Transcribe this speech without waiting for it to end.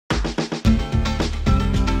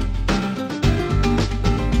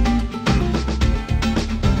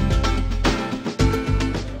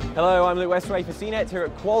Hello, I'm Luke Westray for CNET here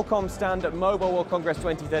at Qualcomm stand at Mobile World Congress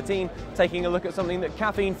 2013, taking a look at something that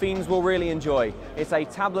caffeine fiends will really enjoy. It's a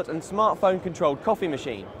tablet and smartphone controlled coffee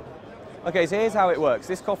machine. Okay, so here's how it works.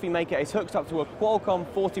 This coffee maker is hooked up to a Qualcomm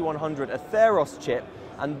 4100 Atheros chip,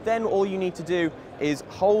 and then all you need to do is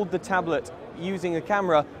hold the tablet using a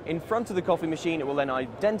camera in front of the coffee machine. It will then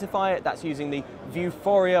identify it. That's using the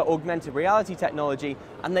Vuforia augmented reality technology,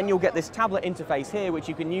 and then you'll get this tablet interface here which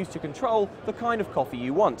you can use to control the kind of coffee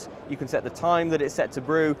you want. You can set the time that it's set to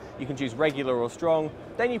brew, you can choose regular or strong,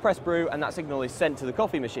 then you press brew and that signal is sent to the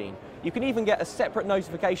coffee machine. You can even get a separate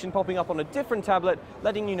notification popping up on a different tablet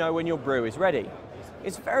letting you know when your brew is ready.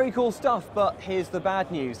 It's very cool stuff, but here's the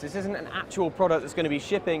bad news. This isn't an actual product that's going to be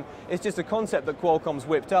shipping. It's just a concept that Qualcomm's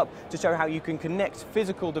whipped up to show how you can connect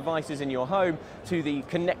physical devices in your home to the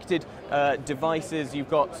connected devices. You've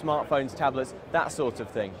got smartphones, tablets, that sort of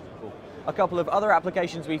thing. A couple of other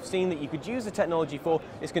applications we've seen that you could use the technology for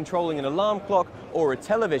is controlling an alarm clock or a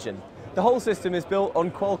television. The whole system is built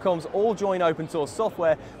on Qualcomm's all-join open source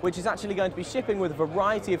software, which is actually going to be shipping with a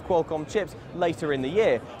variety of Qualcomm chips later in the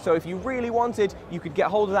year. So if you really wanted, you could get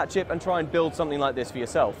hold of that chip and try and build something like this for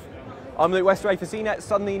yourself. I'm Luke Westray for CNET,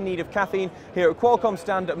 suddenly in need of caffeine, here at Qualcomm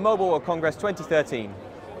stand at Mobile World Congress 2013.